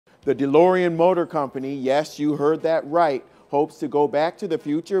The DeLorean Motor Company, yes, you heard that right, hopes to go back to the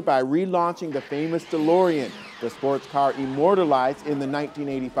future by relaunching the famous DeLorean, the sports car immortalized in the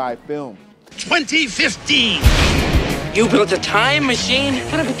 1985 film. 2015! You built a time machine?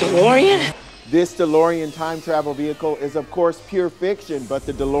 What, a DeLorean? This DeLorean time travel vehicle is of course pure fiction, but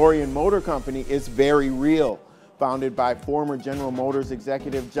the DeLorean Motor Company is very real. Founded by former General Motors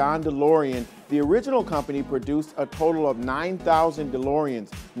executive John DeLorean, the original company produced a total of 9,000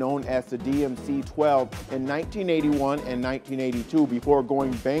 DeLoreans, known as the DMC-12, in 1981 and 1982 before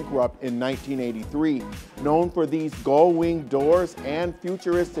going bankrupt in 1983. Known for these gull-wing doors and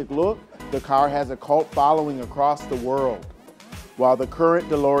futuristic look, the car has a cult following across the world. While the current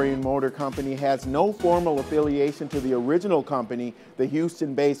DeLorean Motor Company has no formal affiliation to the original company, the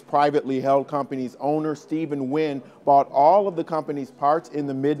Houston-based privately held company's owner, Stephen Wynn, bought all of the company's parts in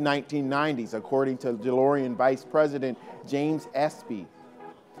the mid-1990s, according to DeLorean Vice President James Espy.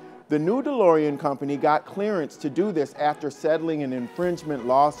 The new DeLorean company got clearance to do this after settling an infringement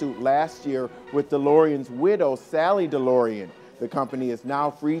lawsuit last year with DeLorean's widow, Sally DeLorean. The company is now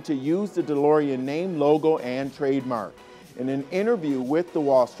free to use the DeLorean name, logo, and trademark. In an interview with the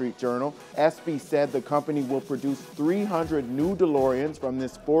Wall Street Journal, Espy said the company will produce 300 new DeLoreans from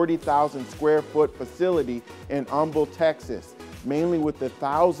this 40,000 square foot facility in Humble, Texas, mainly with the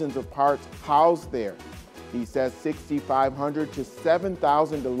thousands of parts housed there. He says 6,500 to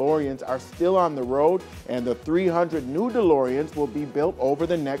 7,000 DeLoreans are still on the road, and the 300 new DeLoreans will be built over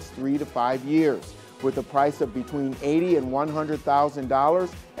the next 3 to 5 years. With a price of between $80,000 and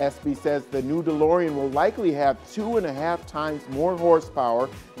 $100,000, Espy says the new DeLorean will likely have 2.5 times more horsepower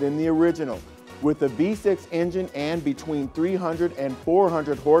than the original, with a V6 engine and between 300 and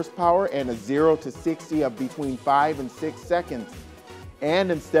 400 horsepower and a 0 to 60 of between 5 and 6 seconds.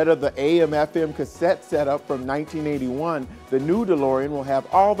 And instead of the AM/FM cassette setup from 1981, the new DeLorean will have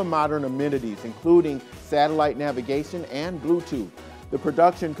all the modern amenities, including satellite navigation and Bluetooth. The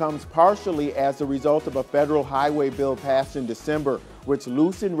production comes partially as a result of a federal highway bill passed in December, which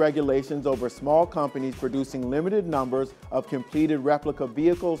loosened regulations over small companies producing limited numbers of completed replica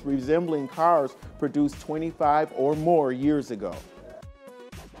vehicles resembling cars produced 25 or more years ago.